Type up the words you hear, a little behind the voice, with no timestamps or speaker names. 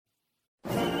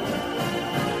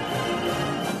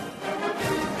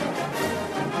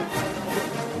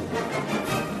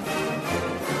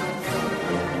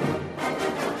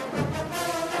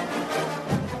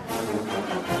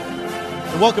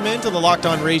Welcome into the Locked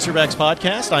On Razorbacks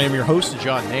podcast. I am your host,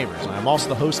 John Neighbors. I am also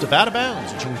the host of Out of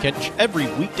Bounds, which you can catch every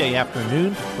weekday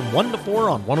afternoon from 1 to 4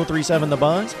 on 103.7 The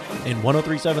Buzz and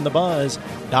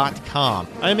 103.7thebuzz.com.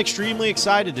 I am extremely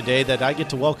excited today that I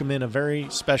get to welcome in a very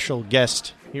special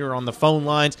guest here on the phone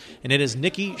lines, and it is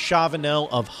Nikki Chavanel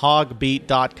of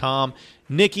hogbeat.com.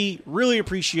 Nikki, really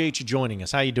appreciate you joining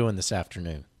us. How you doing this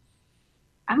afternoon?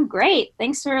 I'm great.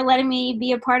 Thanks for letting me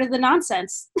be a part of the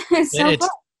nonsense. It's so fun.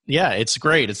 Yeah, it's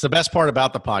great. It's the best part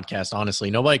about the podcast,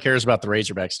 honestly. Nobody cares about the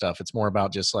Razorback stuff. It's more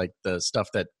about just like the stuff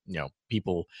that,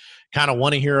 people kind of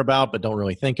want to hear about but don't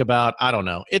really think about. I don't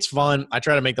know. It's fun. I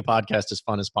try to make the podcast as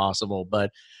fun as possible.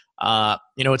 But,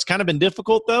 it's kind of been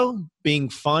difficult, though, being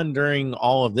fun during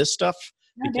all of this stuff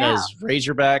because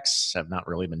Razorbacks have not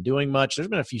really been doing much. There's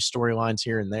been a few storylines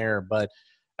here and there, but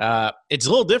it's a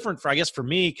little different, for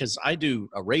me because I do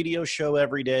a radio show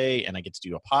every day and I get to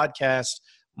do a podcast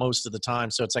most of the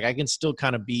time. So it's like I can still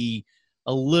kind of be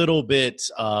a little bit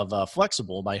of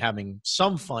flexible by having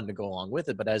some fun to go along with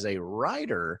it. But as a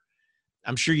writer,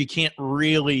 I'm sure you can't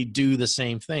really do the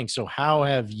same thing. So how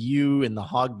have you and the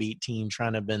Hogbeat team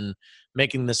trying to been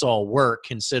making this all work,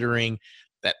 considering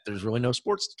that there's really no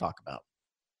sports to talk about?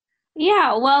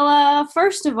 Yeah, well,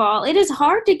 first of all, it is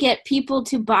hard to get people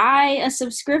to buy a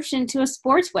subscription to a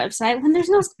sports website when there's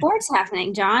no sports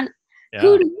happening, John. Yeah.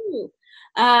 Who knew?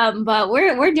 But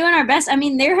we're doing our best. I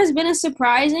mean, there has been a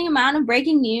surprising amount of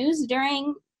breaking news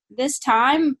during this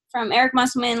time, from Eric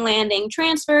Musselman landing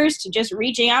transfers to just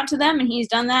reaching out to them, and he's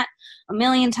done that a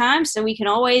million times, so we can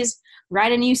always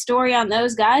write a new story on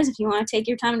those guys if you want to take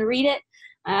your time to read it.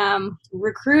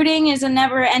 Recruiting is a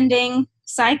never-ending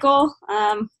cycle.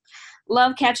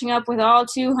 Love catching up with all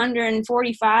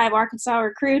 245 Arkansas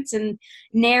recruits and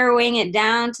narrowing it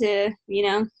down to,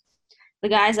 the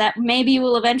guys that maybe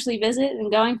will eventually visit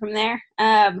and going from there.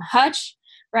 Hutch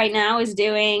right now is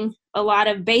doing a lot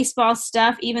of baseball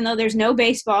stuff, even though there's no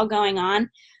baseball going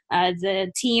on.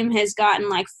 The team has gotten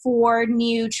like 4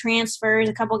 new transfers.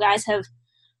 A couple guys have,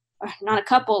 not a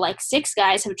couple, like 6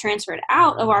 guys have transferred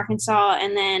out of Arkansas.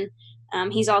 And then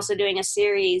he's also doing a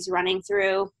series running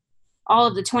through all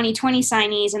of the 2020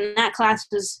 signees. And that class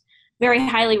was very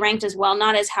highly ranked as well.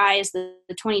 Not as high as the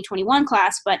 2021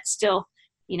 class, but still,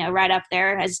 right up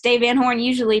there, as Dave Van Horn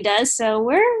usually does. So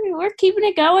we're keeping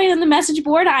it going on the message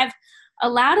board. I've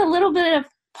allowed a little bit of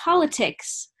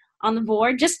politics on the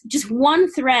board, just one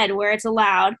thread where it's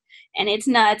allowed, and it's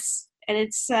nuts, and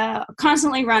it's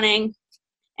constantly running,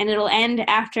 and it'll end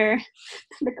after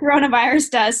the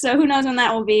coronavirus does. So who knows when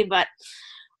that will be, but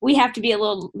we have to be a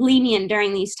little lenient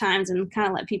during these times and kind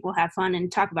of let people have fun and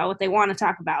talk about what they want to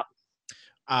talk about.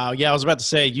 I was about to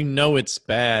say, it's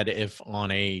bad if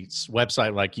on a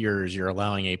website like yours, you're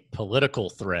allowing a political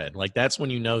thread. Like, that's when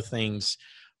things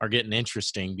are getting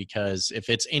interesting, because if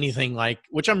it's anything like,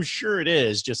 which I'm sure it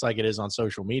is, just like it is on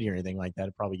social media or anything like that,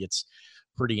 it probably gets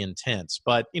pretty intense.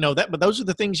 But, but those are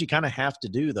the things you kind of have to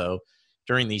do, though,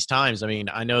 during these times. I mean,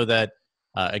 I know that,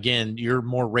 again, you're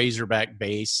more Razorback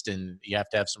based and you have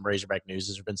to have some Razorback news.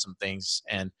 There's been some things,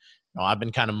 and I've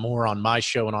been kind of more on my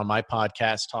show and on my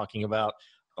podcast talking about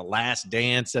The Last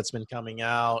Dance that's been coming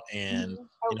out, and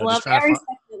I love every second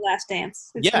of The Last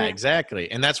Dance. It's nice. Exactly.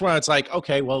 And that's where it's like,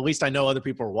 okay, well, at least I know other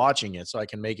people are watching it, so I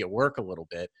can make it work a little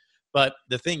bit. But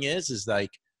the thing is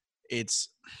like,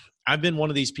 I've been one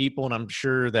of these people, and I'm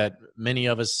sure that many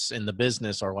of us in the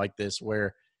business are like this,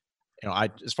 where,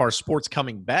 as far as sports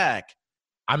coming back,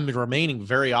 I'm remaining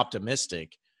very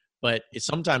optimistic, but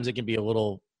sometimes it can be a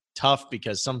little tough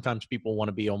because sometimes people want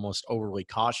to be almost overly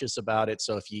cautious about it.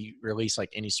 So if you release like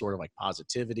any sort of like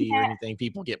positivity or anything,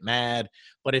 people get mad.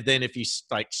 But if you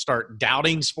like start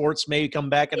doubting sports may come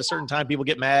back at a certain time, people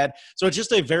get mad. So it's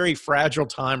just a very fragile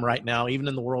time right now, even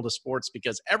in the world of sports,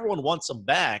 because everyone wants them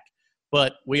back,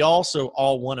 but we also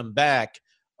all want them back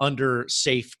under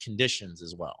safe conditions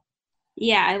as well.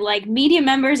 Yeah, like media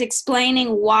members explaining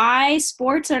why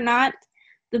sports are not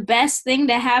the best thing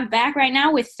to have back right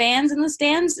now with fans in the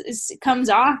stands comes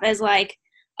off as like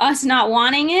us not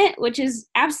wanting it, which is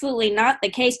absolutely not the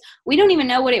case. We don't even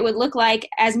know what it would look like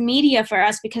as media for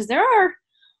us, because there are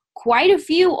quite a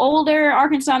few older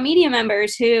Arkansas media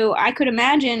members who I could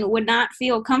imagine would not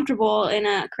feel comfortable in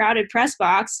a crowded press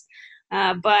box.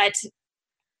 But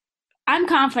I'm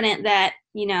confident that,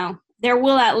 there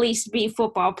will at least be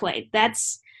football played.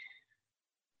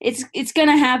 It's going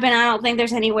to happen. I don't think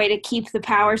there's any way to keep the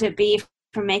powers that be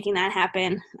from making that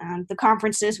happen. The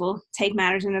conferences will take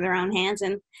matters into their own hands.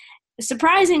 And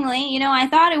surprisingly, I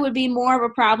thought it would be more of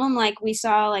a problem, like we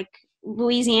saw, like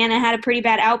Louisiana had a pretty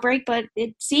bad outbreak, but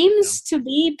it seems to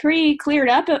be pretty cleared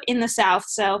up in the South.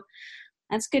 So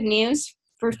that's good news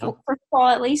for football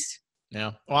at least.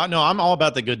 Yeah. Well, no, I'm all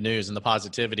about the good news and the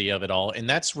positivity of it all. And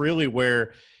that's really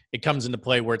where it comes into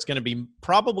play, where it's going to be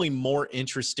probably more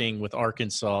interesting with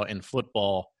Arkansas and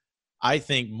football, I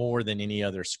think, more than any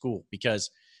other school, because,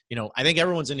 I think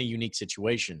everyone's in a unique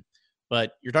situation.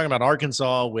 But you're talking about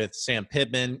Arkansas with Sam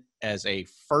Pittman as a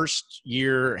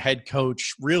first-year head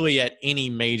coach, really at any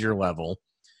major level,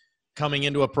 coming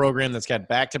into a program that's got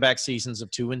back-to-back seasons of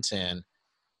 2-10,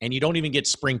 and you don't even get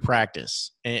spring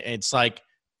practice. It's like,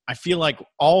 I feel like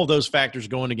all of those factors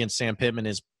going against Sam Pittman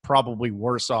is probably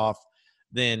worse off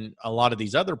than a lot of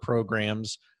these other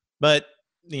programs. But,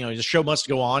 the show must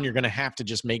go on. You're going to have to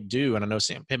just make do, and I know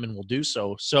Sam Pittman will do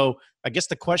so. So I guess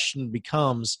the question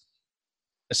becomes,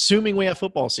 assuming we have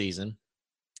football season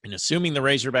and assuming the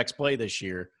Razorbacks play this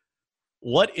year,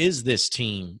 what is this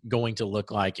team going to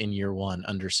look like in year one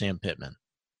under Sam Pittman?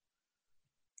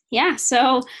 Yeah,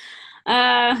 so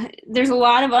there's a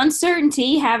lot of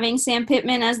uncertainty having Sam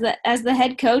Pittman as the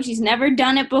head coach. He's never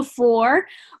done it before,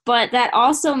 but that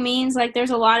also means like there's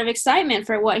a lot of excitement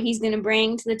for what he's going to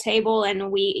bring to the table,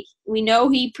 and we know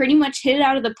he pretty much hit it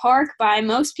out of the park by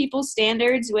most people's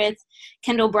standards with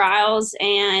Kendall Briles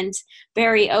and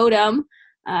Barry Odom.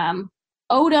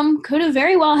 Odom could have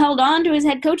very well held on to his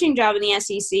head coaching job in the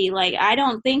SEC. Like, I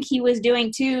don't think he was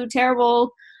doing too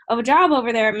terrible of a job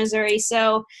over there at Missouri.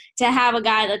 So to have a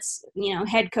guy that's,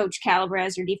 head coach caliber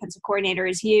as your defensive coordinator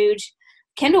is huge.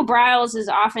 Kendall Briles'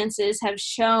 offenses have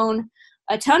shown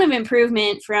a ton of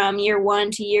improvement from year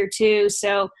one to year two.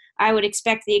 So I would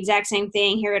expect the exact same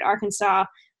thing here at Arkansas.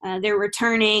 They're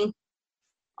returning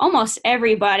almost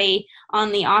everybody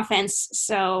on the offense.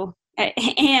 So,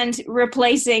 and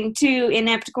replacing two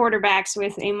inept quarterbacks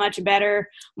with a much better,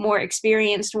 more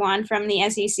experienced one from the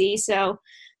SEC. So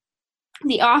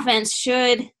the offense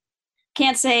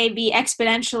can't say be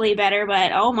exponentially better,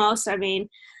 but almost. I mean,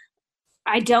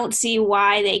 I don't see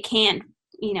why they can't,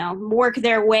 work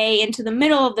their way into the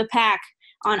middle of the pack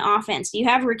on offense. You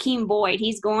have Rakeem Boyd.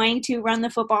 He's going to run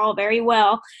the football very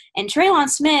well. And Traylon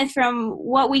Smith, from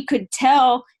what we could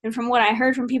tell and from what I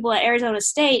heard from people at Arizona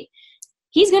State,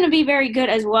 he's going to be very good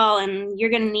as well. And you're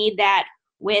going to need that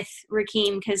with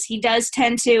Rakeem because he does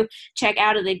tend to check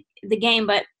out of the game,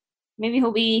 but maybe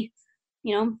he'll be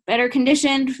better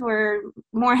conditioned or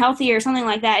more healthy or something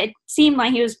like that. It seemed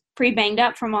like he was pretty banged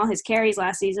up from all his carries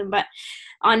last season. But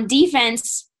on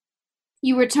defense,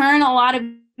 you return a lot of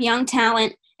young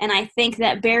talent, and I think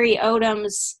that Barry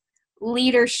Odom's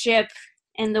leadership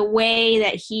and the way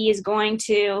that he is going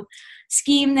to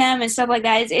scheme them and stuff like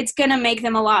that, it's going to make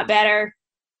them a lot better.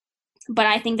 But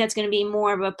I think that's going to be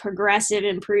more of a progressive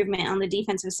improvement on the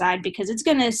defensive side because it's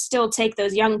going to still take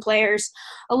those young players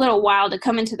a little while to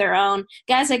come into their own.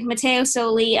 Guys like Mateo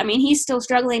Soli, I mean, he's still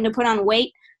struggling to put on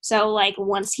weight. So, like,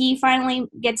 once he finally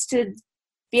gets to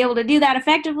be able to do that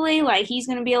effectively, like, he's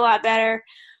going to be a lot better.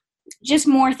 Just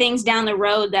more things down the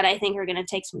road that I think are going to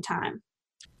take some time.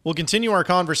 We'll continue our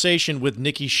conversation with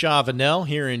Nikki Chavanel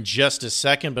here in just a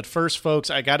second. But first,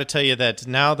 folks, I got to tell you that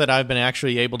now that I've been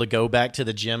actually able to go back to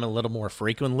the gym a little more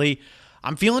frequently,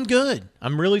 I'm feeling good.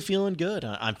 I'm really feeling good.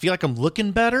 I feel like I'm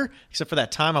looking better, except for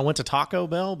that time I went to Taco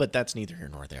Bell, but that's neither here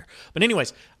nor there. But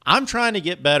anyways, I'm trying to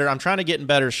get better. I'm trying to get in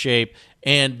better shape.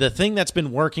 And the thing that's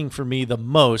been working for me the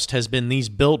most has been these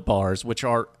Built Bars, which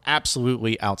are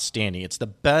absolutely outstanding. It's the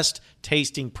best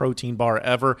tasting protein bar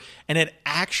ever, and it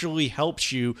actually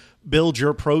helps you build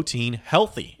your protein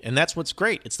healthy. And that's what's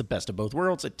great. It's the best of both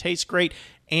worlds. It tastes great,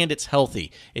 and it's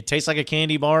healthy. It tastes like a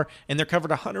candy bar, and they're covered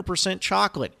 100%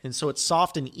 chocolate, and so it's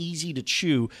soft and easy to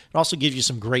chew. It also gives you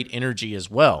some great energy as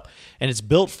well. And it's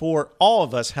built for all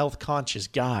of us health-conscious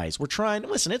guys. We're trying to,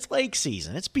 listen, it's lake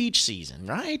season. It's beach season,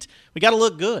 right? We got to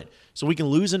look good so we can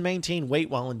lose and maintain weight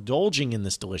while indulging in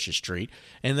this delicious treat.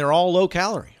 And they're all low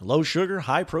calorie, low sugar,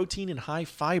 high protein, and high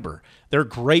fiber. They're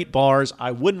great bars.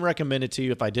 I wouldn't recommend it to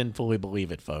you if I didn't fully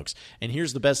believe it, folks. And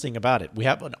here's the best thing about it. We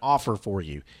have an offer for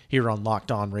you here on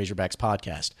Locked On Razorbacks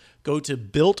podcast. Go to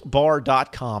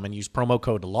BuiltBar.com and use promo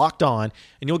code LOCKEDON,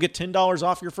 and you'll get $10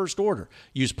 off your first order.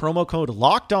 Use promo code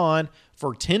LOCKEDON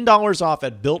for $10 off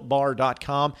at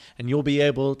BuiltBar.com, and you'll be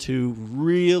able to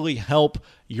really help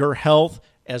your health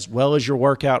as well as your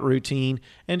workout routine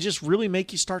and just really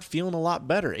make you start feeling a lot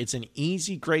better. It's an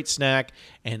easy, great snack,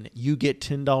 and you get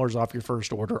 $10 off your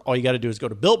first order. All you got to do is go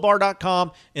to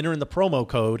BuiltBar.com, enter in the promo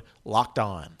code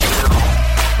LOCKEDON.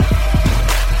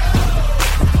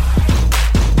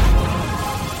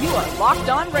 You are Locked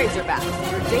On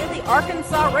Razorbacks, your daily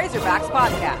Arkansas Razorbacks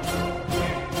podcast.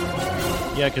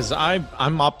 Yeah, because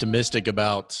I'm optimistic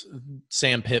about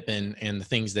Sam Pittman and the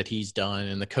things that he's done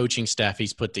and the coaching staff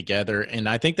he's put together. And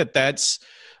I think that that's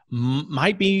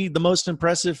might be the most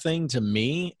impressive thing to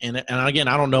me. And again,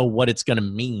 I don't know what it's going to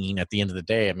mean at the end of the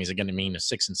day. I mean, is it going to mean a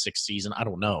 6-6 season? I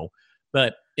don't know,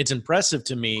 but it's impressive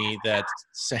to me that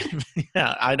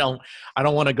yeah, I don't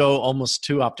want to go almost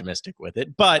too optimistic with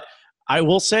it, but I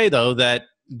will say though, that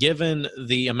given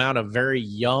the amount of very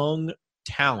young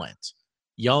talent,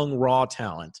 young raw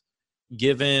talent,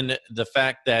 given the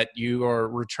fact that you are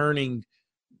returning,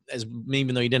 as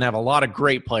even though you didn't have a lot of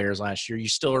great players last year, you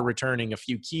still are returning a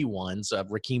few key ones,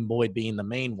 Rakeem Boyd being the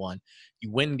main one. You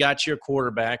went and got your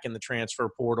quarterback in the transfer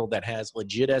portal that has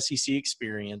legit SEC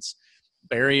experience.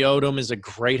 Barry Odom is a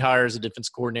great hire as a defense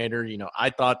coordinator. You know,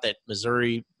 I thought that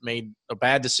Missouri made a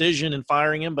bad decision in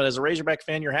firing him, but as a Razorback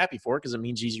fan, you're happy for it because it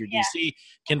means he's your DC.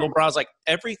 Kendall Bras, like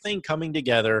everything coming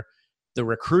together, the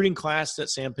recruiting class that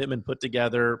Sam Pittman put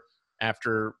together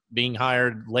after being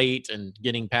hired late and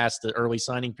getting past the early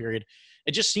signing period,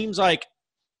 it just seems like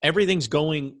everything's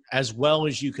going as well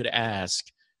as you could ask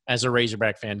as a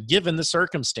Razorback fan, given the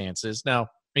circumstances. Now,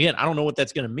 again, I don't know what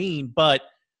that's going to mean, but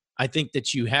I think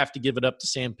that you have to give it up to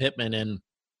Sam Pittman and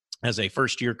as a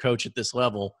first-year coach at this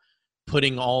level,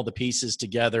 putting all the pieces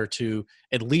together to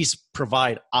at least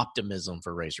provide optimism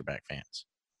for Razorback fans.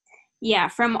 Yeah,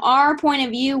 from our point of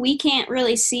view, we can't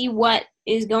really see what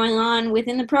is going on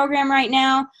within the program right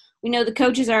now. We know the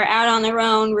coaches are out on their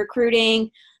own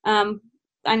recruiting.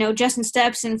 I know Justin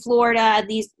Steps in Florida.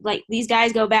 These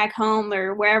guys go back home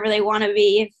or wherever they want to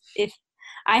be. If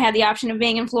I had the option of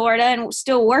being in Florida and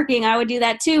still working, I would do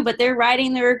that too. But they're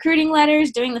writing the recruiting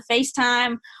letters, doing the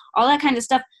FaceTime, all that kind of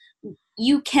stuff.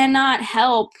 You cannot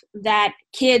help that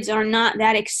kids are not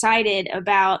that excited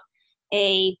about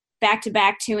a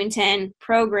back-to-back 2-10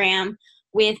 program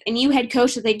with a new head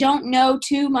coach that they don't know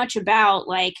too much about.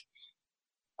 Like,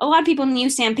 a lot of people knew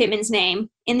Sam Pittman's name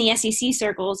in the SEC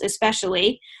circles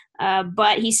especially,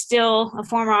 but he's still a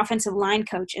former offensive line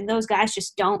coach, and those guys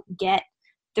just don't get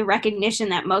the recognition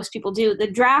that most people do. The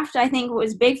draft, I think,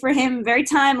 was big for him, very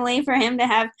timely for him to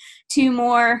have two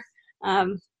more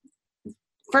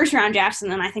first-round drafts,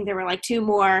 and then I think there were like two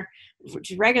more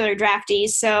regular draftees.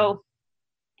 So,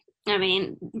 I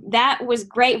mean, that was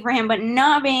great for him, but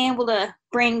not being able to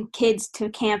bring kids to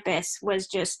campus was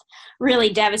just really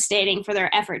devastating for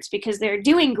their efforts because they're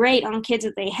doing great on kids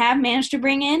that they have managed to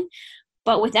bring in,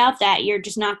 but without that, you're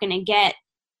just not going to get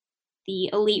the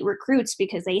elite recruits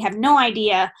because they have no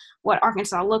idea what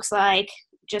Arkansas looks like,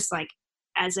 just like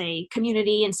as a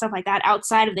community and stuff like that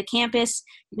outside of the campus.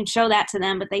 You can show that to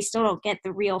them, but they still don't get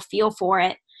the real feel for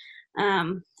it.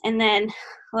 And then,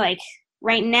 like,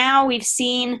 right now we've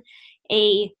seen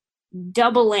a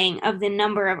doubling of the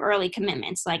number of early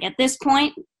commitments. Like, at this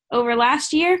point over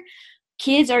last year,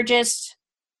 kids are just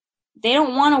 – they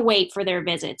don't want to wait for their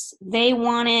visits. They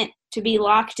want it to be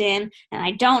locked in, and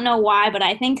I don't know why, but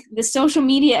I think the social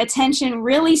media attention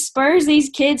really spurs these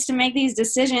kids to make these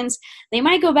decisions. They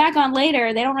might go back on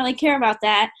later. They don't really care about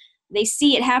that. They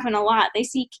see it happen a lot. They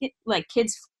see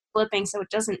kids flipping, so it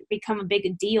doesn't become a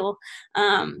big deal.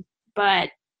 But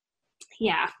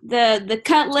yeah, the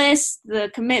cut list, the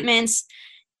commitments,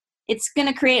 it's going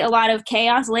to create a lot of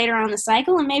chaos later on the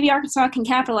cycle, and maybe Arkansas can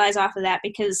capitalize off of that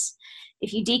because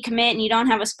if you decommit and you don't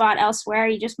have a spot elsewhere,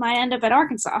 you just might end up at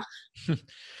Arkansas.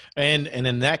 And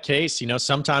in that case, you know,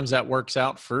 sometimes that works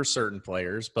out for certain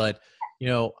players. But, you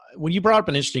know, when you brought up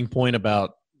an interesting point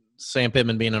about Sam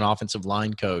Pittman being an offensive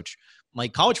line coach,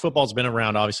 like, college football has been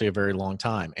around obviously a very long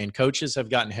time, and coaches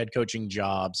have gotten head coaching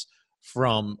jobs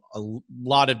from a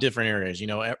lot of different areas. You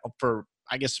know, for,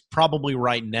 I guess, probably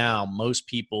right now, most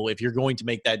people, if you're going to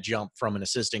make that jump from an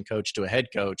assistant coach to a head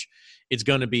coach, it's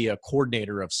going to be a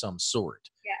coordinator of some sort,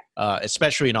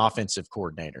 especially an offensive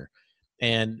coordinator.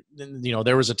 And, you know,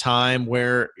 there was a time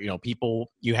where, you know,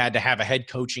 you had to have a head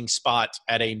coaching spot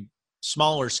at a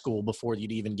smaller school before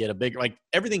you'd even get a bigger, like,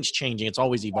 everything's changing. It's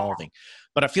always evolving.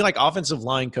 But I feel like offensive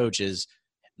line coaches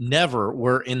never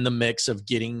were in the mix of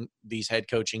getting these head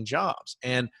coaching jobs.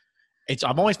 And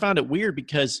I've always found it weird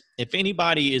because if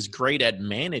anybody is great at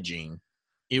managing,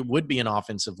 it would be an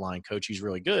offensive line coach who's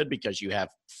really good because you have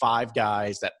 5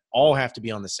 guys that all have to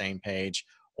be on the same page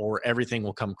or everything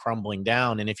will come crumbling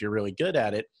down. And if you're really good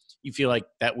at it, you feel like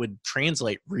that would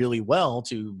translate really well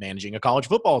to managing a college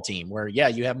football team where, yeah,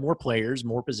 you have more players,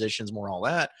 more positions, more all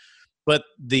that. But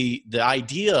the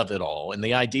idea of it all and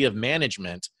the idea of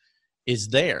management is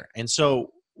there. And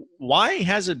so why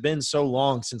has it been so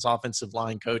long since offensive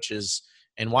line coaches,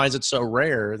 and why is it so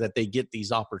rare that they get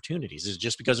these opportunities? Is it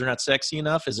just because they're not sexy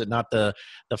enough? Is it not the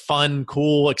fun,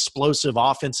 cool, explosive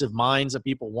offensive minds that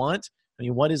people want? I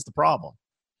mean, what is the problem?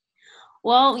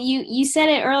 Well, you said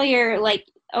it earlier, like,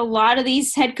 a lot of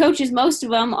these head coaches, most of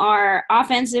them are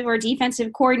offensive or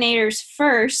defensive coordinators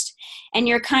first, and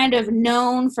you're kind of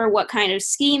known for what kind of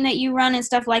scheme that you run and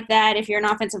stuff like that. If you're an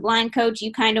offensive line coach,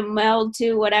 you kind of meld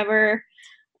to whatever,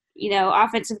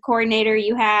 offensive coordinator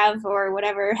you have or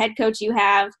whatever head coach you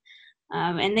have.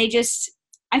 And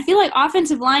I feel like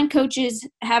offensive line coaches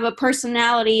have a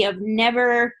personality of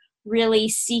never really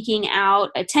seeking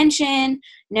out attention,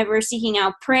 never seeking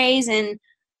out praise, and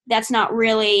that's not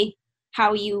really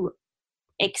how you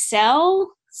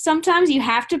excel. Sometimes you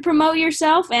have to promote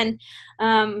yourself, and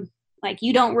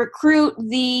you don't recruit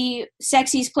the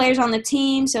sexiest players on the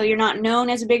team, so you're not known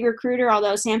as a big recruiter,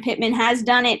 although Sam Pittman has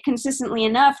done it consistently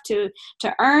enough to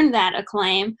earn that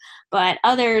acclaim. But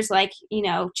others,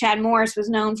 Chad Morris was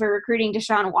known for recruiting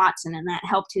Deshaun Watson, and that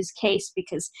helped his case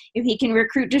because if he can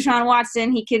recruit Deshaun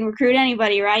Watson, he can recruit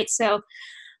anybody, right? So,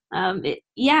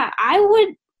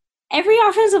 every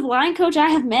offensive line coach I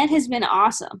have met has been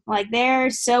awesome. They're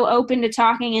so open to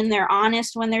talking and they're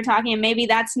honest when they're talking, and maybe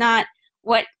that's not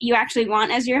what you actually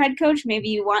want as your head coach. Maybe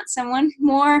you want someone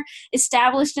more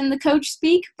established in the coach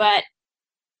speak, but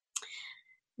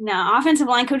no, offensive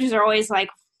line coaches are always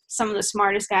some of the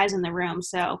smartest guys in the room.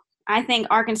 So I think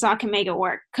Arkansas can make it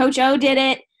work. Coach O did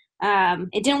it.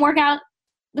 It didn't work out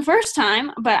the first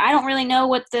time, but I don't really know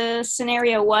what the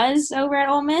scenario was over at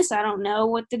Ole Miss. I don't know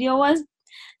what the deal was,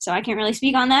 so I can't really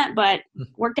speak on that, but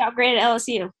worked out great at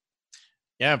LSU.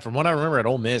 Yeah, from what I remember at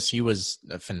Ole Miss, he was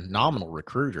a phenomenal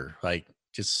recruiter. I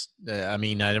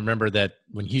remember that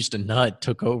when Houston Nutt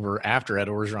took over after Ed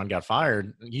Orgeron got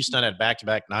fired, Houston had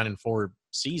back-to-back 9-4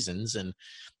 seasons, and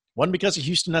wasn't because of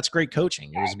Houston Nutt's great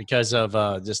coaching. It was because of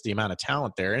just the amount of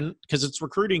talent there, and because it's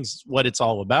recruiting's what it's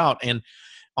all about. And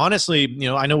honestly,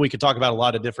 I know we could talk about a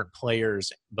lot of different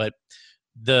players, but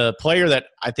the player that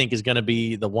I think is going to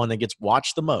be the one that gets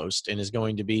watched the most and is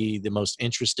going to be the most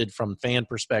interested from fan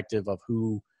perspective of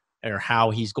who or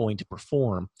how he's going to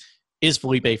perform is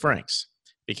Felipe Franks,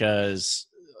 because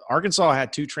Arkansas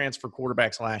had 2 transfer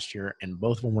quarterbacks last year, and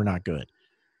both of them were not good.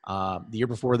 The year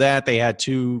before that, they had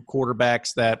 2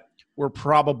 quarterbacks that were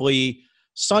probably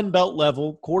Sun Belt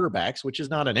level quarterbacks, which is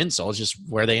not an insult. It's just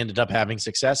where they ended up having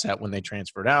success at when they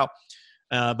transferred out.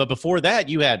 But before that,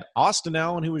 you had Austin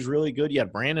Allen, who was really good. You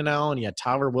had Brandon Allen. You had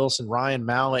Tyler Wilson, Ryan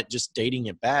Mallett, just dating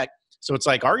it back. So it's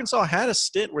Arkansas had a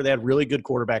stint where they had really good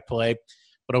quarterback play.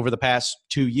 But over the past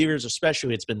 2 years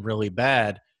especially, it's been really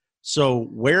bad. So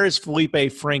where is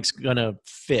Felipe Franks going to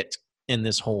fit in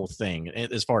this whole thing?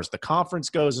 As far as the conference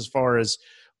goes, as far as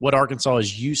what Arkansas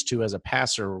is used to as a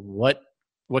passer, what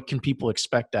can people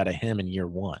expect out of him in year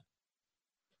one?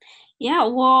 Yeah,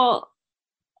 well,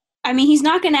 he's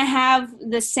not going to have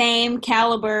the same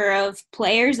caliber of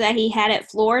players that he had at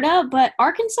Florida, but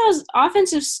Arkansas's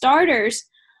offensive starters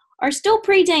are still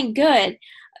pretty dang good.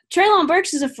 Treylon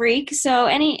Burks is a freak, so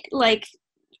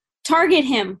target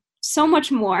him so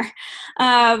much more.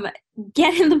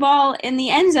 Get him the ball in the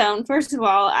end zone. First of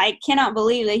all, I cannot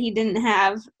believe that he didn't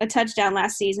have a touchdown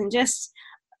last season. Just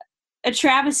a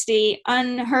travesty,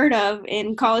 unheard of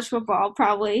in college football,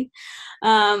 probably.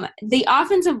 The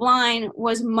offensive line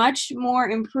was much more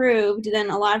improved than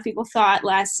a lot of people thought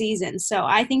last season. So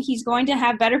I think he's going to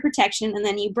have better protection. And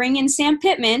then you bring in Sam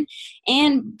Pittman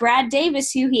and Brad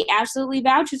Davis, who he absolutely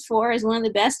vouches for as one of the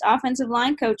best offensive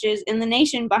line coaches in the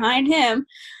nation behind him.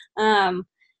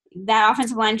 That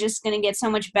offensive line is just going to get so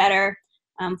much better.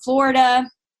 Florida,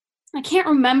 I can't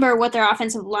remember what their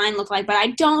offensive line looked like, but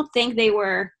I don't think they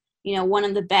were one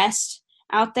of the best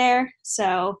out there.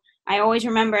 So I always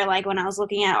remember when I was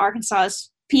looking at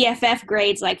Arkansas's PFF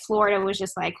grades, Florida was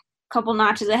just a couple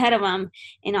notches ahead of them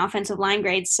in offensive line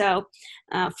grades. So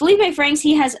Felipe Franks,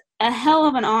 he has a hell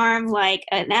of an arm,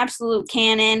 an absolute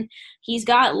cannon. He's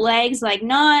got legs,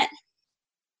 I'm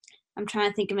trying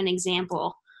to think of an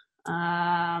example.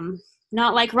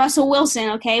 Not like Russell Wilson,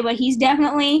 okay, but he's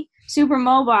definitely super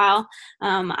mobile.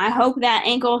 I hope that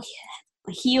ankle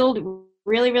healed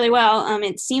really, really well.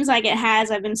 It seems like it has.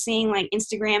 I've been seeing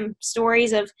Instagram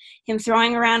stories of him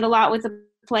throwing around a lot with the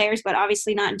players, but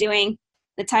obviously not doing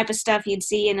the type of stuff you'd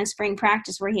see in a spring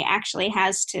practice where he actually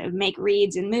has to make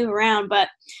reads and move around, but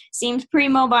seems pretty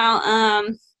mobile.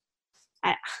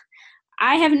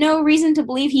 I have no reason to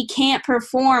believe he can't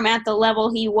perform at the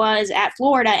level he was at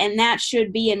Florida, and that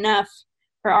should be enough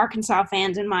for Arkansas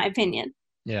fans, in my opinion.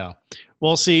 Yeah.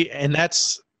 Well, see, and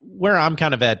that's where I'm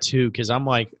kind of at too, because I'm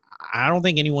I don't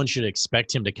think anyone should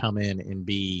expect him to come in and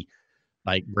be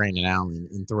like Brandon Allen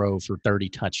and throw for 30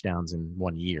 touchdowns in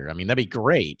 1 year. That'd be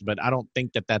great, but I don't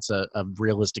think that that's a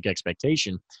realistic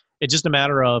expectation. It's just a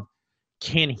matter of,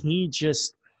 can he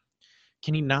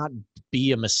can he not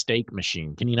be a mistake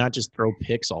machine? Can he not just throw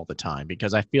picks all the time?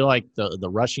 Because I feel like the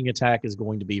rushing attack is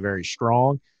going to be very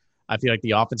strong. I feel like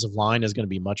the offensive line is going to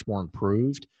be much more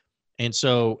improved. And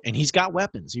he's got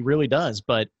weapons. He really does.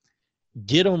 But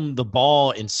get him the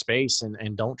ball in space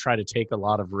and don't try to take a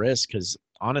lot of risk because,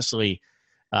 honestly,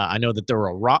 I know that there were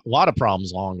a lot of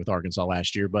problems along with Arkansas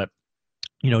last year. But,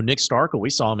 Nick Starkel, we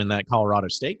saw him in that Colorado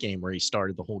State game where he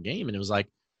started the whole game. And it was like,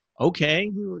 okay,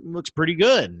 he looks pretty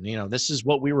good. This is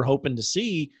what we were hoping to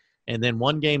see. And then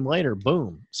one game later,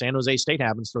 boom, San Jose State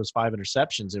happens, throws 5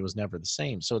 interceptions. It was never the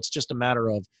same. So it's just a matter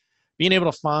of being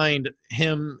able to find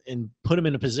him and put him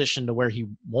in a position to where he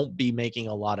won't be making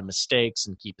a lot of mistakes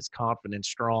and keep his confidence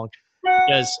strong.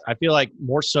 Because I feel like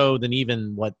more so than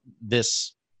even what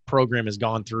this program has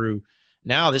gone through,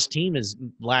 now this team is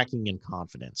lacking in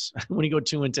confidence when you go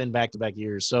 2-10 back-to-back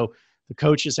years. So the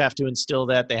coaches have to instill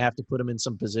that. They have to put them in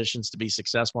some positions to be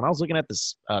successful. And I was looking at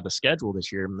this the schedule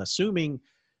this year. I'm assuming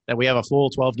that we have a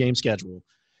full 12-game schedule.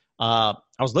 I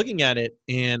was looking at it,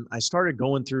 and I started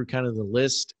going through kind of the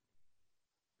list.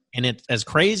 And it, as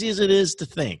crazy as it is to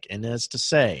think and as to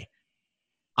say,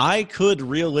 I could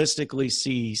realistically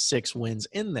see 6 wins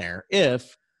in there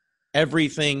if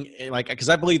everything, because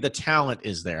I believe the talent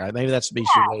is there. Maybe that's the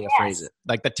way to phrase it.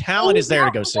 Like the talent is there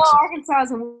to go 6.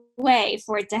 Arkansas's way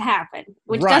for it to happen,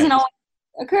 which doesn't always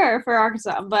occur for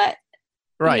Arkansas, but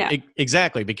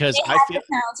exactly, because they have the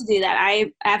talent to do that.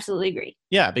 I absolutely agree.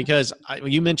 Yeah, because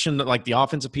you mentioned like the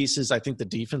offensive pieces. I think the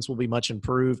defense will be much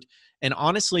improved, and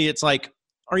honestly, it's like,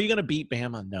 are you going to beat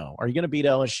Bama? No. Are you going to beat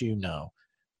LSU? No.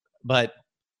 But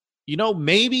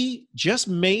maybe, just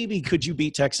maybe, could you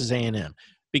beat Texas A&M?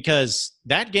 Because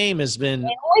that game has been –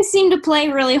 They always seem to play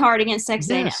really hard against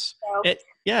Texas A&M. So.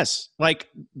 Yes. Like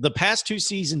the past 2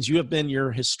 seasons, you have been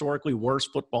your historically worst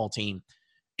football team.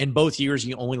 In both years,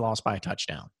 you only lost by a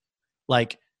touchdown.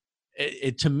 Like,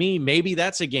 to me, maybe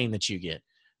that's a game that you get.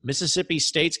 Mississippi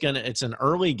State's it's an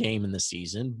early game in the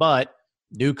season, but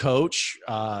new coach.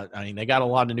 They got a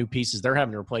lot of new pieces they're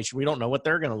having to replace. We don't know what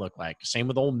they're going to look like. Same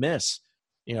with Ole Miss.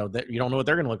 You don't know what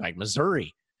they're going to look like.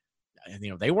 Missouri.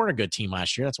 They weren't a good team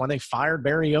last year. That's why they fired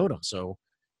Barry Odom. So,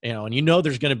 and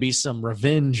there's going to be some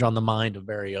revenge on the mind of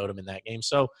Barry Odom in that game.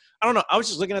 So, I don't know. I was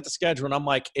just looking at the schedule, and I'm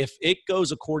like, if it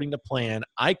goes according to plan,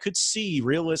 I could see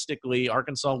realistically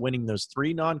Arkansas winning those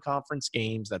 3 non-conference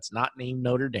games that's not named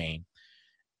Notre Dame.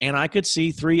 And I could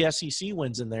see 3 SEC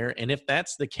wins in there. And if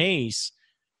that's the case,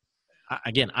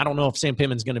 again, I don't know if Sam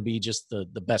Pittman's going to be just the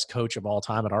best coach of all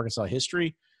time in Arkansas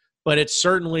history, but it's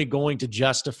certainly going to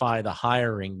justify the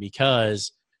hiring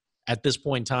because at this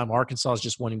point in time, Arkansas is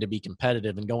just wanting to be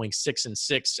competitive, and going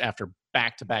 6-6 after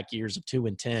back-to-back years of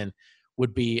 2-10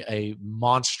 would be a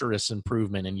monstrous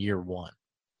improvement in year 1.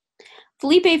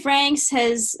 Felipe Franks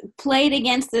has played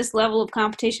against this level of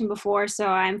competition before, so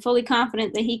I'm fully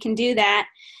confident that he can do that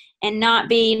and not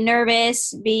be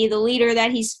nervous, be the leader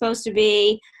that he's supposed to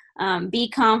be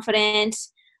confident.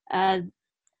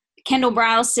 Kendall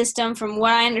Briles' system, from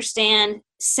what I understand,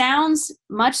 sounds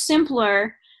much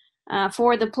simpler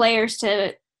for the players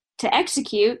to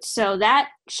execute. So that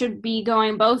should be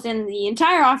going both in the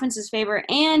entire offense's favor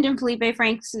and in Felipe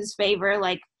Franks' favor.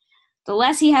 Like, the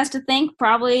less he has to think,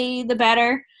 probably the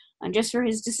better, just for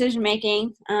his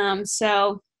decision-making. I'm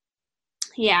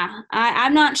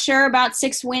not sure about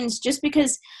 6 wins just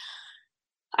because –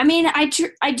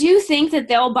 I do think that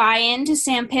they'll buy into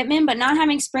Sam Pittman, but not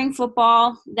having spring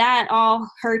football, that all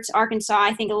hurts Arkansas,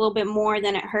 I think, a little bit more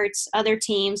than it hurts other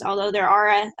teams, although there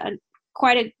are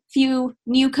quite a few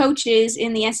new coaches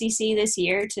in the SEC this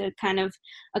year to kind of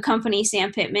accompany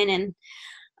Sam Pittman.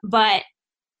 But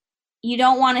you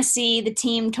don't want to see the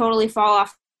team totally fall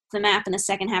off the map in the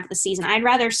second half of the season. I'd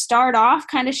rather start off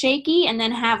kind of shaky and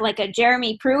then have like a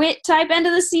Jeremy Pruitt type end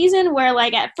of the season where,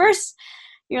 like, at first –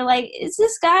 you're like, is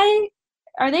this guy,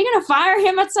 are they going to fire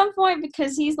him at some point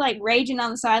because he's like raging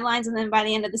on the sidelines, and then by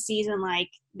the end of the season, like,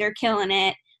 they're killing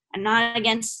it, and not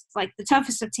against like the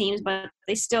toughest of teams, but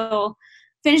they still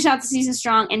finish out the season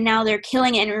strong, and now they're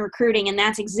killing it in recruiting, and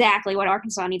that's exactly what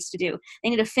Arkansas needs to do. They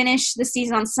need to finish the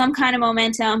season on some kind of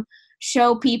momentum,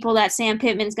 show people that Sam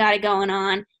Pittman's got it going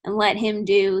on, and let him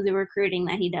do the recruiting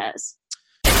that he does.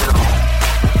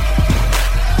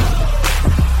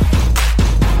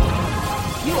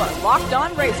 You are Locked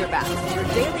On Razorbacks, your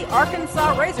daily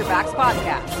Arkansas Razorbacks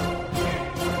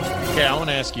podcast. Okay, I want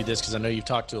to ask you this because I know you've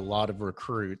talked to a lot of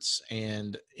recruits,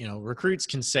 and recruits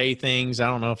can say things. I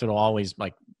don't know if it'll always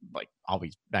like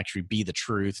always actually be the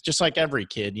truth. Just like every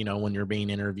kid, when you're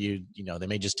being interviewed, they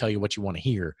may just tell you what you want to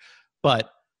hear.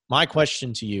 But my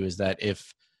question to you is that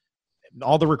if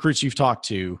all the recruits you've talked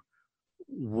to,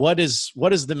 what has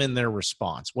been their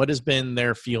response? What has been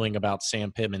their feeling about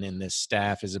Sam Pittman in this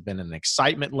staff? Has it been an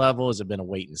excitement level? Has it been a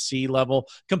wait and see level,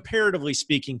 comparatively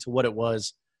speaking to what it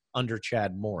was under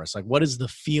Chad Morris? Like, what is the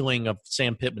feeling of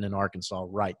Sam Pittman in Arkansas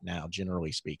right now,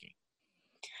 generally speaking?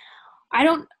 I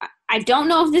don't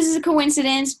know if this is a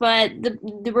coincidence, but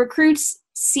the recruits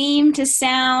seem to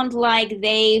sound like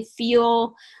they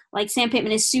feel like Sam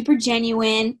Pittman is super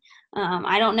genuine.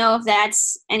 I don't know if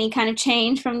that's any kind of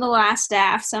change from the last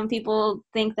staff. Some people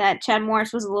think that Chad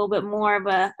Morris was a little bit more of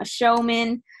a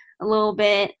showman, a little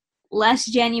bit less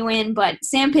genuine. But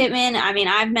Sam Pittman, I mean,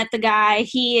 I've met the guy.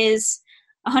 He is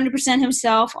 100%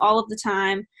 himself all of the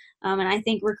time. And I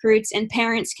think recruits and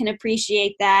parents can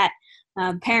appreciate that.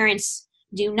 Parents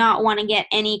do not want to get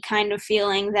any kind of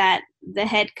feeling that the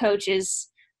head coach is,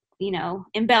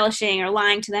 embellishing or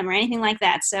lying to them or anything like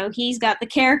that. So he's got the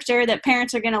character that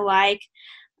parents are going to like.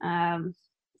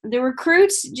 The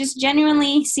recruits just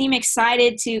genuinely seem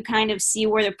excited to kind of see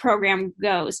where the program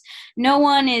goes. No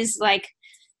one is like,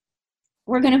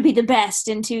 we're going to be the best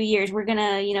in 2 years. We're going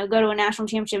to, go to a national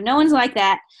championship. No one's like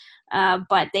that.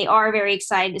 But they are very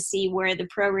excited to see where the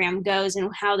program goes and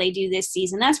how they do this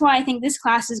season. That's why I think this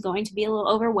class is going to be a little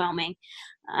overwhelming.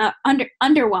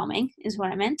 Underwhelming is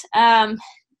what I meant.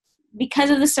 Because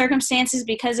of the circumstances,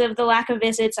 because of the lack of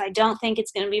visits, I don't think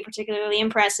it's going to be particularly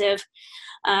impressive.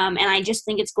 And I just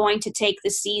think it's going to take the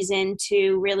season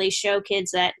to really show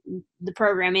kids that the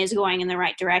program is going in the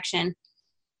right direction.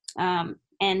 And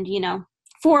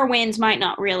 4 wins might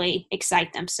not really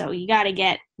excite them. So you got to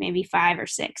get maybe 5 or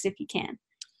 6 if you can.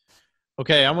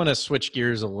 Okay, I'm going to switch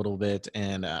gears a little bit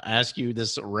and ask you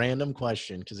this random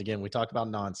question because, again, we talk about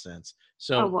nonsense.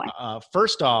 So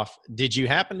first off, did you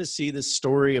happen to see this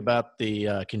story about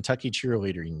the Kentucky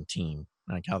cheerleading team,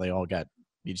 like how they all got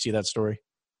 – did you see that story?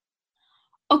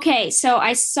 Okay, so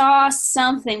I saw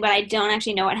something, but I don't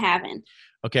actually know what happened.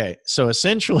 Okay, so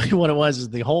essentially what it was is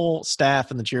the whole staff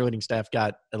and the cheerleading staff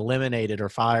got eliminated or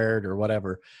fired or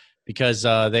whatever because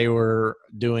they were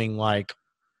doing like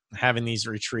having these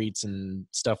retreats and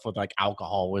stuff with like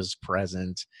alcohol was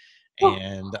present.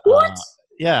 And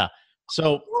yeah,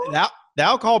 so the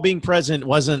alcohol being present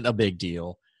wasn't a big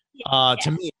deal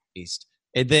to me at least.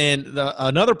 And then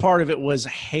another part of it was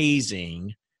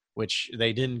hazing, which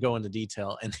they didn't go into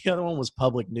detail. And the other one was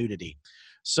public nudity.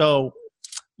 So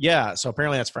yeah, so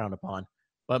apparently that's frowned upon.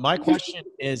 But my question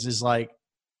is like,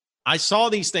 I saw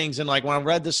these things and like when I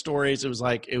read the stories, it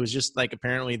was just like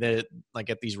apparently that like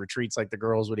at these retreats, like the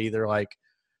girls would either like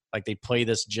they play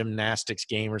this gymnastics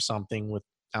game or something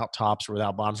without tops or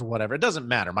without bottoms or whatever. It doesn't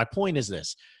matter. My point is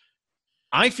this.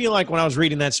 I feel like when I was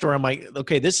reading that story, I'm like,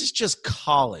 okay, this is just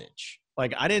college.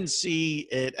 Like I didn't see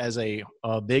it as a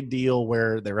big deal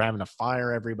where they're having to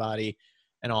fire everybody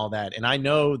and all that. And I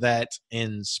know that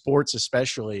in sports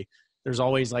especially, there's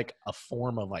always like a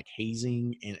form of like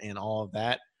hazing and all of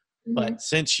that. Mm-hmm. But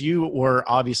since you were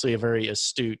obviously a very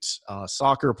astute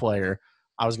soccer player,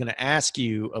 I was going to ask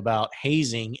you about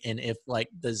hazing and if like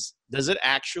does it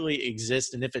actually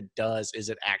exist? And if it does, is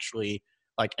it actually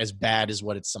like as bad as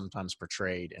what it's sometimes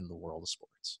portrayed in the world of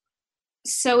sports?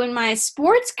 So in my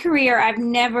sports career, I've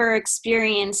never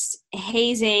experienced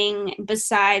hazing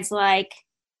besides like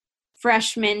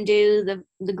freshmen do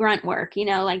the grunt work,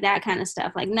 like that kind of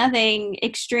stuff, like nothing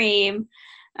extreme.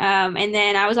 And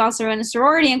then I was also in a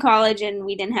sorority in college and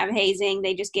we didn't have hazing.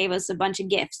 They just gave us a bunch of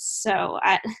gifts. So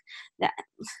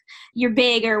you're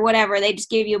big or whatever. They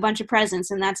just gave you a bunch of presents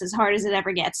and that's as hard as it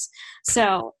ever gets.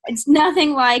 So it's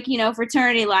nothing like,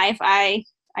 fraternity life. I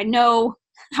know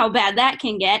how bad that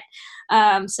can get.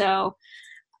 So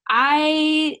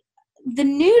the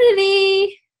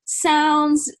nudity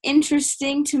sounds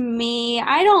interesting to me.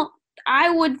 I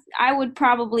would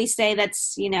probably say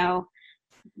that's,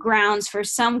 grounds for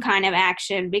some kind of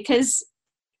action because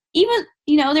even,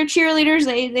 they're cheerleaders,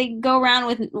 they go around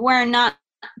with wearing not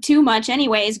too much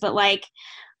anyways, but like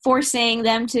forcing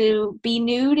them to be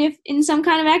nude if in some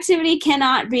kind of activity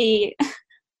cannot be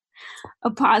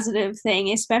a positive thing,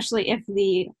 especially if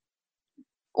the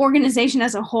organization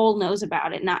as a whole knows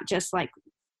about it, not just like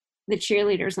the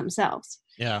cheerleaders themselves.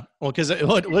 Yeah. Well, because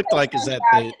what it looked like is that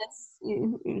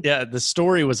the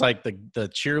story was like the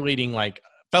cheerleading, like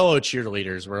fellow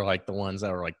cheerleaders were like the ones that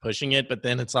were like pushing it. But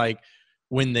then it's like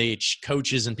when the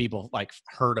coaches and people like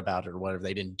heard about it or whatever,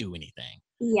 they didn't do anything.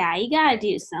 Yeah. You got to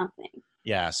do something.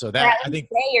 Yeah. So that I think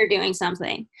you're doing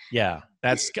something. Yeah.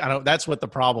 That's what the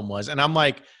problem was. And I'm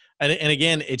like, and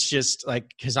again, it's just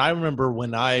like, cause I remember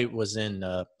when I was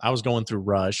I was going through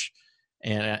Rush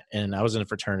and I was in a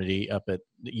fraternity up at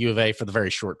U of A for the very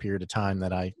short period of time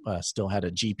that I still had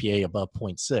a GPA above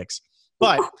 0.6.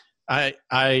 But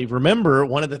I remember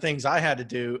one of the things I had to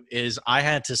do is I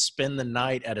had to spend the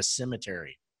night at a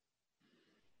cemetery.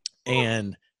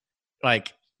 And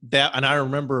like that, and I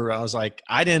remember I was like,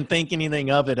 I didn't think anything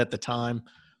of it at the time,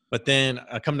 but then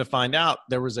I come to find out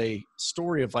there was a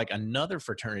story of like another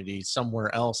fraternity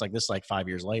somewhere else, like this, like 5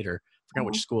 years later. I forgot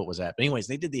which school it was at, but anyways,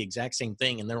 they did the exact same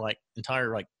thing, and their like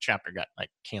entire like chapter got like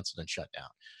canceled and shut down.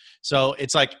 So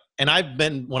it's like, and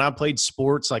when I played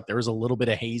sports, like there was a little bit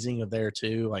of hazing of there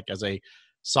too, like as a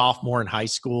sophomore in high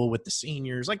school with the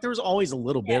seniors, like there was always a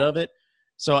little bit of it.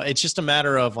 So it's just a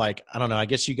matter of like, I don't know, I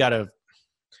guess you got to,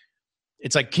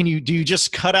 it's like, do you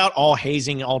just cut out all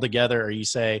hazing altogether, or you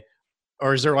say,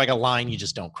 or is there like a line you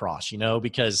just don't cross,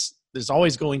 because there's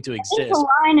always going to exist. The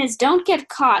line is don't get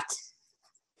caught.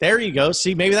 There you go.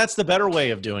 See, maybe that's the better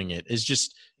way of doing it, is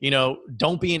just,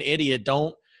 don't be an idiot.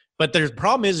 But the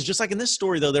problem is just like in this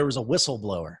story though, there was a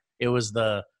whistleblower. It was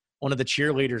one of the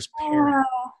cheerleaders' parents.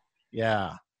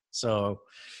 Yeah. So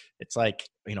it's like,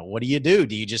 what do you do?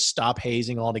 Do you just stop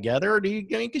hazing altogether, or do you,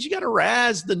 because you got to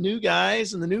razz the new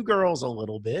guys and the new girls a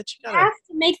little bit. You have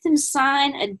to make them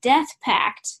sign a death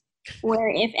pact where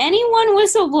if anyone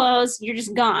whistle blows, you're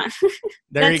just gone.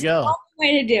 There you go. That's the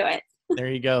way to do it. There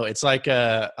you go. It's like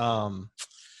trying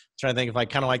to think of like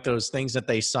kind of like those things that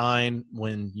they sign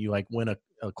when you like win a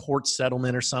court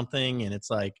settlement or something, and it's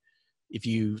like, if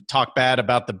you talk bad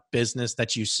about the business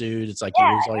that you sued, it's like you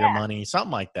lose all your money, something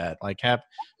like that. Like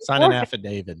sign an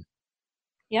affidavit.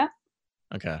 Yeah.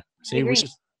 Okay. See, we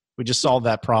just solved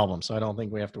that problem, so I don't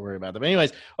think we have to worry about that. But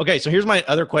anyways, okay, so here's my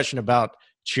other question about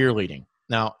cheerleading.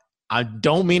 Now, I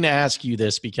don't mean to ask you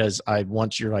this because I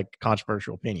want your like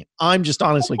controversial opinion. I'm just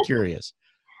honestly curious.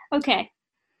 Okay.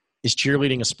 Is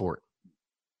cheerleading a sport?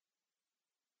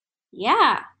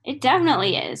 Yeah, it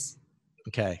definitely is.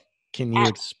 Okay. Can you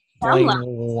explain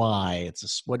why it's a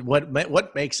sport?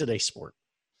 What makes it a sport?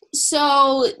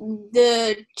 So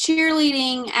the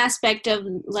cheerleading aspect of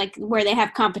like where they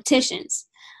have competitions,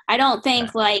 I don't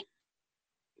think like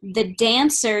the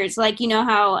dancers, like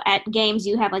how at games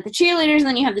you have like the cheerleaders and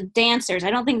then you have the dancers.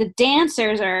 I don't think the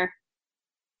dancers are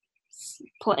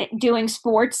doing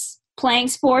sports, playing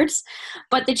sports,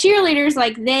 but the cheerleaders,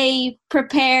 like they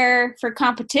prepare for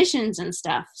competitions and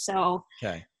stuff. So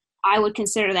I would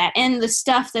consider that. And the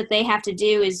stuff that they have to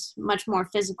do is much more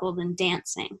physical than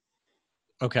dancing.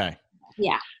 Okay.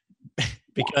 Yeah.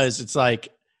 Because it's like,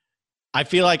 I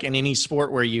feel like in any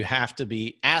sport where you have to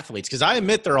be athletes, because I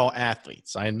admit they're all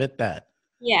athletes. I admit that.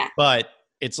 Yeah. But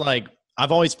it's like,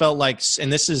 I've always felt like,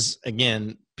 and this is,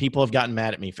 again, people have gotten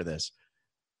mad at me for this.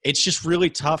 It's just really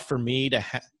tough for me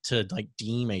to like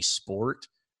deem a sport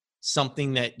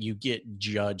something that you get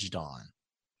judged on.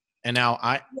 And now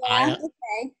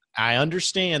I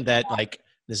understand that like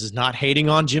this is not hating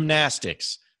on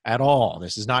gymnastics at all.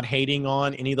 This is not hating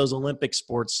on any of those Olympic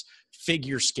sports,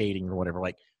 figure skating or whatever.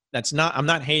 Like I'm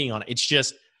not hating on it. It's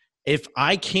just, if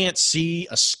I can't see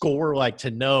a score, like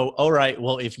to know, all right,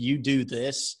 well, if you do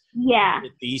this, at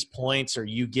these points, or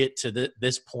you get to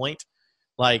this point,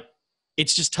 like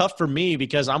it's just tough for me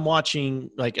because I'm watching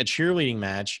like a cheerleading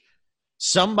match.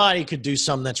 Somebody could do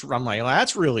something I'm like, well,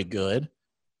 that's really good.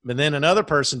 But then another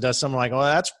person does something like, oh,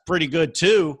 that's pretty good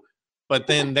too. But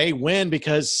then they win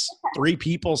because 3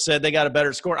 people said they got a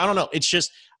better score. I don't know. It's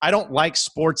just, I don't like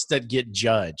sports that get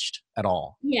judged at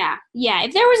all. Yeah. Yeah.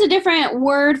 If there was a different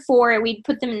word for it, we'd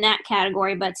put them in that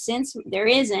category. But since there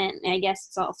isn't, I guess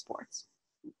it's all sports.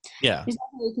 Yeah. There's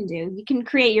nothing you can do. You can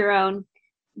create your own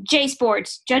J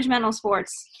sports, judgmental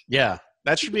sports. Yeah.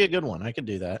 That should be a good one. I could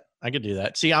do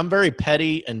that. See, I'm very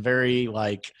petty and very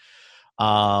like,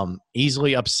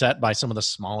 easily upset by some of the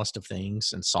smallest of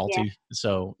things and salty. Yeah.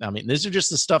 So, I mean, these are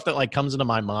just the stuff that like comes into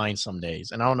my mind some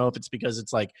days. And I don't know if it's because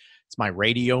it's like, it's my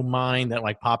radio mind that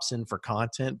like pops in for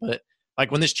content. But like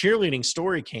when this cheerleading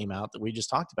story came out that we just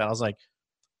talked about, I was like,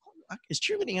 is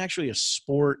cheerleading actually a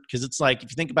sport? Because it's like, if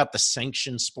you think about the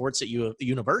sanctioned sports at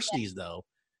universities, though,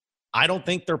 I don't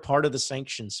think they're part of the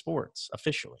sanctioned sports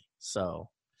officially. So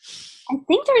I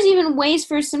think there's even ways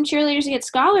for some cheerleaders to get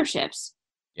scholarships.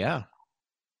 Yeah.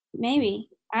 Maybe.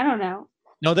 I don't know.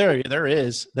 No, there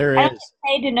is. I don't get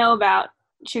paid to know about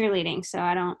cheerleading, so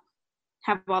I don't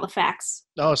have all the facts.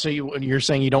 Oh, so you're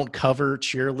saying you don't cover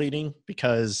cheerleading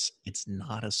because it's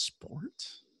not a sport?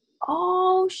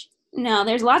 Oh, no,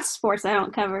 there's lots of sports I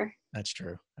don't cover. That's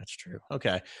true.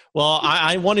 Okay. Well,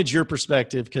 I wanted your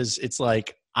perspective because it's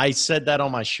like I said that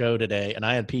on my show today, and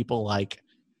I had people like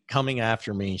coming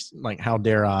after me, like, how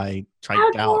dare I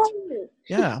typed out.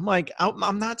 Yeah, I'm like,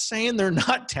 I'm not saying they're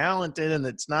not talented and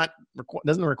it's not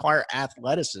doesn't require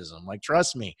athleticism. Like,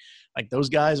 trust me, like those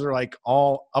guys are like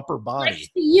all upper body.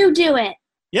 You do it.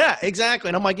 Yeah, exactly.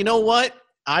 And I'm like, you know what?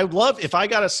 I would love if I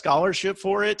got a scholarship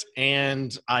for it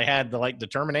and I had the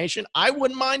determination, I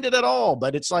wouldn't mind it at all.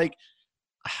 But it's like,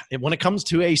 when it comes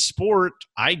to a sport,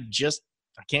 I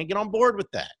can't get on board with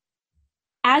that.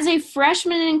 As a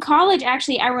freshman in college,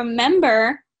 actually, I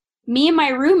remember me and my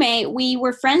roommate, we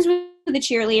were friends with the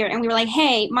cheerleader, and we were like,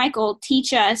 hey, Michael,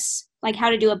 teach us how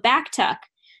to do a back tuck.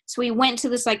 So we went to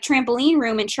this trampoline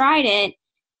room and tried it.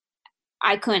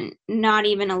 I couldn't, not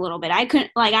even a little bit. I couldn't,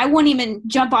 I wouldn't even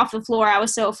jump off the floor. I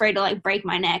was so afraid to break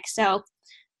my neck. So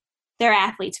they're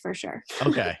athletes for sure.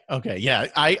 Okay. Yeah,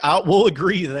 I will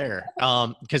agree there.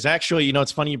 Because actually,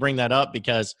 it's funny you bring that up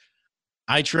because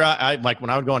when I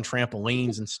would go on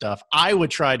trampolines and stuff, I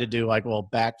would try to do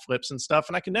backflips and stuff,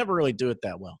 and I could never really do it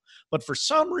that well. But for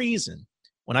some reason,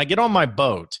 when I get on my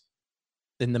boat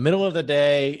in the middle of the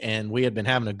day and we had been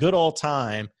having a good old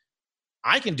time,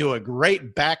 I can do a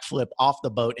great backflip off the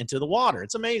boat into the water.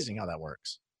 It's amazing how that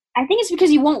works. I think it's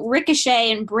because you won't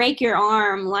ricochet and break your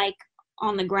arm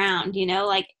on the ground,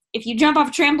 if you jump off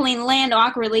a trampoline and land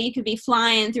awkwardly, you could be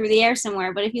flying through the air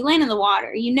somewhere. But if you land in the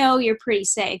water, you're pretty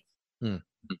safe. Yeah,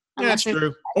 that's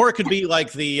true. Or it could be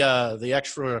the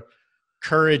extra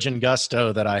courage and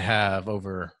gusto that I have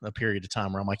over a period of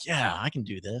time where I'm like, yeah, I can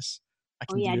do this.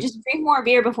 Just drink more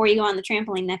beer before you go on the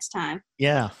trampoline next time.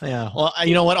 Yeah. Well,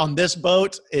 you know what? On this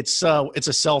boat, it's a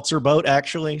seltzer boat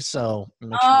actually. So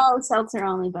seltzer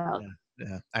only boat.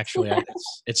 Yeah. Actually,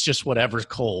 it's just whatever's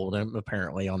cold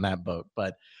apparently on that boat.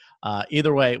 But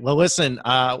either way, well, listen,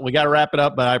 we got to wrap it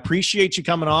up. But I appreciate you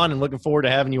coming on and looking forward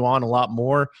to having you on a lot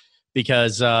more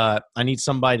because I need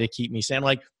somebody to keep me sane.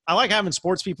 I like having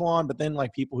sports people on, but then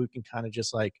people who can kind of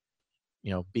just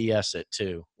BS it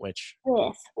too, which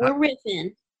we're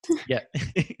riffing. Yeah,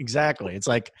 exactly. It's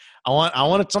I want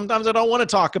to, sometimes I don't want to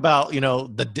talk about,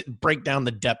 break down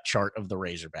the depth chart of the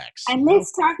Razorbacks. I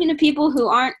miss talking to people who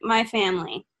aren't my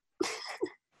family.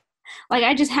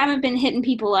 I just haven't been hitting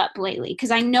people up lately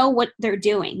because I know what they're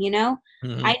doing,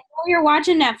 Mm-hmm. I know you're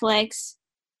watching Netflix.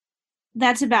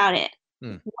 That's about it.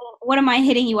 What am I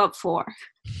hitting you up for?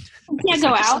 We can't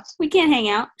go out. We can't hang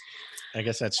out. I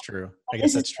guess that's true.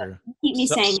 Keep me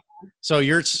sane. So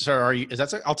are you?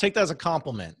 I'll take that as a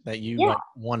compliment that you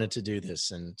wanted to do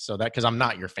this, and so that because I'm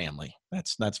not your family.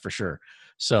 That's for sure.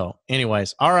 So,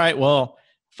 anyways, all right. Well,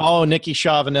 follow Nikki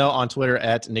Chavanel on Twitter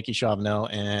at Nikki Chavanel,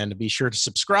 and be sure to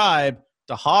subscribe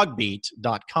to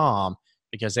hogbeat.com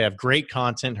because they have great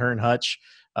content. Her and Hutch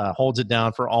holds it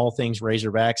down for all things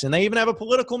Razorbacks, and they even have a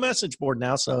political message board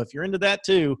now. So if you're into that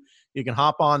too, you can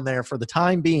hop on there for the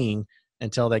time being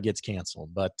until that gets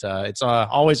canceled. But it's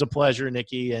always a pleasure,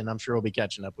 Nikki, and I'm sure we'll be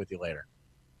catching up with you later.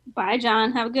 Bye,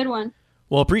 John. Have a good one.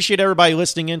 Well, appreciate everybody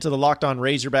listening in to the Locked On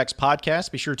Razorbacks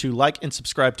podcast. Be sure to like and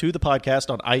subscribe to the podcast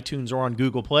on iTunes or on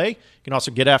Google Play. You can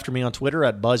also get after me on Twitter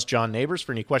at BuzzJohnNeighbors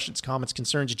for any questions, comments,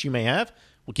 concerns that you may have.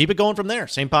 We'll keep it going from there.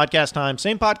 Same podcast time,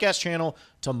 same podcast channel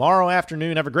tomorrow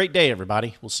afternoon. Have a great day,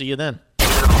 everybody. We'll see you then.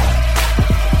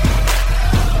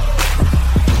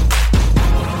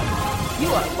 You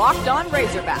are Locked On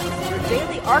Razorbacks, your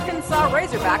daily Arkansas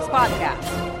Razorbacks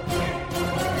podcast.